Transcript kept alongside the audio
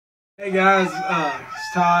Hey guys,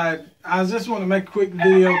 it's Todd. I just want to make a quick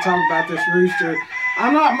video talk about this rooster.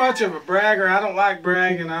 I'm not much of a bragger. I don't like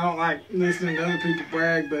bragging. I don't like listening to other people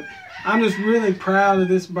brag, but I'm just really proud of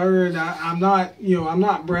this bird. I'm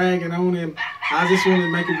not bragging on him. I just want to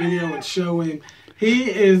make a video and show him. He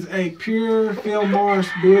is a pure Marsh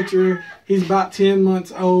butcher. He's about 10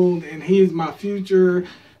 months old, and he is my future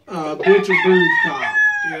butcher brood cock.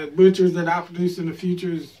 Yeah, butchers that I produce in the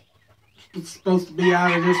future is supposed to be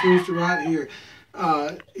out of this rooster right here.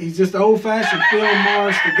 He's just old-fashioned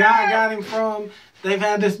Marsh. The guy I got him from, they've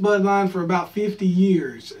had this bloodline for about 50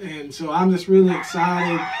 years, and so I'm just really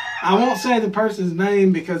excited. I won't say the person's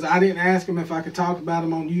name because I didn't ask him if I could talk about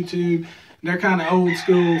him on YouTube. They're kind of old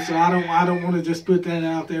school, so I don't want to just put that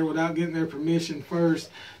out there without getting their permission first.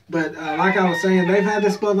 But like I was saying, they've had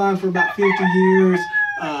this bloodline for about 50 years.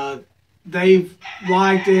 They've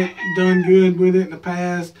liked it, done good with it in the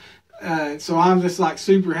past. So I'm just like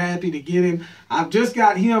super happy to get him. I've just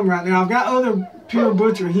got him right now. I've got other pure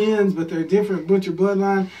butcher hens, but they're different butcher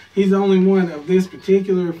bloodline. He's the only one of this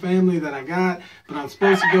particular family that I got, but I'm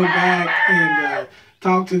supposed to go back and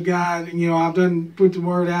talk to the guy. You know, I've put the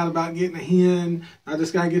word out about getting a hen. I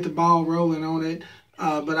just got to get the ball rolling on it.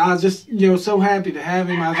 But I was just, so happy to have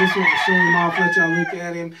him. I just want to show him off, let y'all look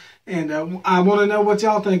at him. And I want to know what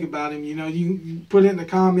y'all think about him. You put it in the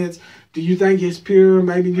comments. Do you think he's pure?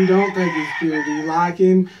 Maybe you don't think he's pure. Do you like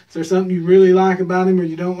him? Is there something you really like about him or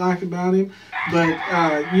you don't like about him? But,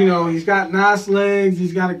 he's got nice legs.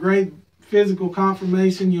 He's got a great physical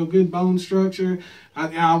conformation, good bone structure.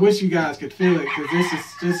 I wish you guys could feel it because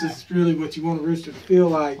this is really what you want a rooster to feel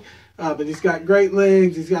like. But he's got great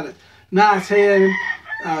legs. He's got a nice head.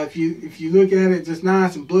 If you look at it, just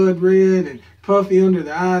nice and blood red and puffy under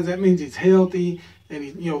the eyes. That means he's healthy, and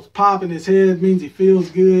he's popping his head means he feels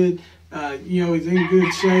good. He's in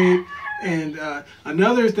good shape. And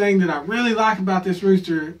another thing that I really like about this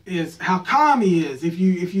rooster is how calm he is. If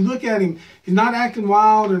you look at him, he's not acting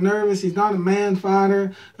wild or nervous. He's not a man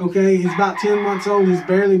fighter. Okay, he's about 10 months old. He's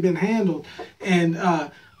barely been handled, and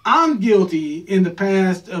I'm guilty in the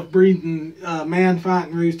past of breeding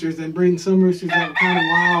man-fighting roosters and breeding some roosters that are kind of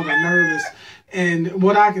wild and nervous. And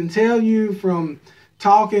what I can tell you from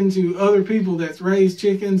talking to other people that's raised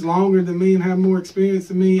chickens longer than me and have more experience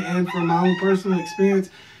than me, and from my own personal experience,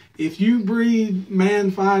 if you breed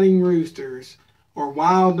man-fighting roosters or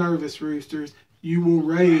wild nervous roosters, you will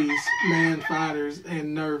raise man-fighters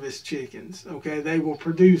and nervous chickens, okay? They will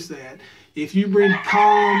produce that. If you breed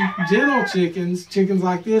calm, gentle chickens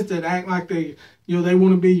like this that act like they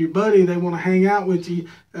want to be your buddy, they want to hang out with you,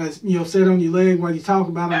 sit on your leg while you talk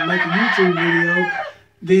about them and make a YouTube video,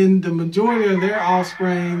 then the majority of their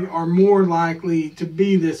offspring are more likely to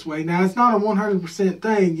be this way. Now, it's not a 100%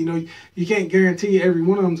 thing. You can't guarantee every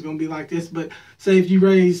one of them is going to be like this, but say if you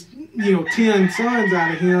raise, 10 sons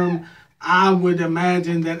out of him, I would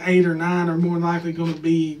imagine that 8 or 9 are more likely going to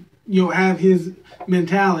be, have his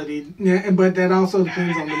mentality. But that also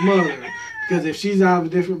depends on the mother, because if she's out of a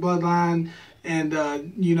different bloodline and,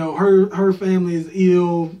 her family is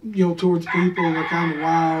ill, towards people or kind of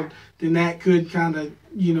wild, then that could kind of,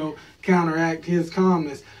 counteract his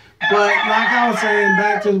calmness. But like I was saying,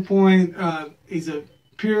 back to the point, he's a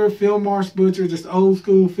pure Marsh butcher, just old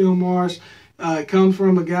school Marsh. Comes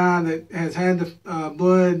from a guy that has had the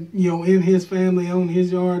blood, in his family, on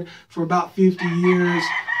his yard for about 50 years.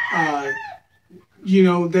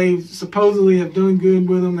 They supposedly have done good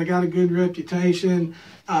with him. They got a good reputation.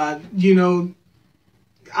 I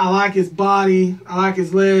like his body. I like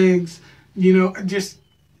his legs.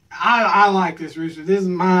 I like this rooster. This is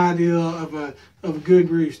my idea of a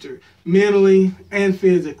good rooster, mentally and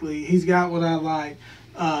physically. He's got what I like.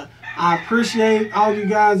 I appreciate all you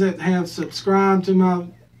guys that have subscribed to my,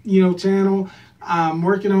 channel. I'm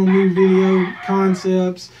working on new video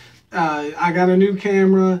concepts. I got a new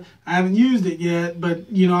camera. I haven't used it yet, but,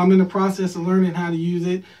 I'm in the process of learning how to use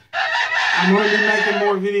it. I'm going to be making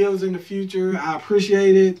more videos in the future. I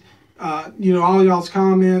appreciate it. All y'all's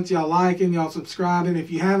comments, y'all liking, y'all subscribing. If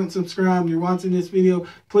you haven't subscribed and you're watching this video,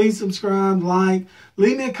 please subscribe, like,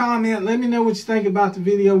 leave me a comment. Let me know what you think about the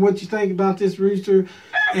video, what you think about this rooster,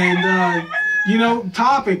 and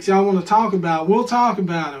topics y'all want to talk about. We'll talk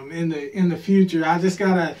about them in the future. I just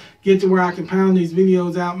gotta get to where I can pound these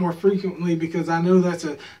videos out more frequently, because I know that's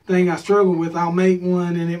a thing I struggle with. I'll make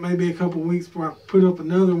one and it may be a couple weeks before I put up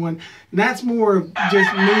another one. And that's more of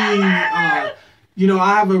just me.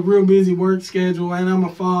 I have a real busy work schedule, and I'm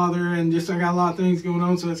a father, and I got a lot of things going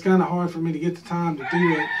on, so it's kind of hard for me to get the time to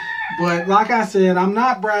do it. But like I said, I'm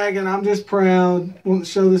not bragging. I'm just proud. Want to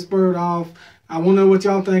show this bird off. I want to know what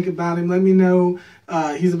y'all think about him. Let me know.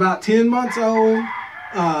 He's about 10 months old.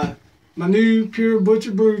 my new pure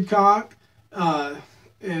butcher brood cock,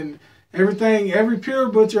 and everything. Every pure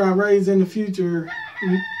butcher I raise in the future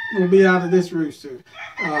will be out of this rooster,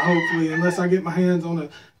 hopefully, unless I get my hands on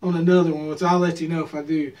another one, which I'll let you know if I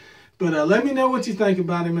do. But let me know what you think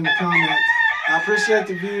about him in the comments. I appreciate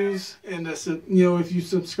the views, and if you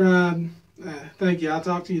subscribe, thank you. I'll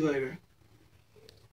talk to you later.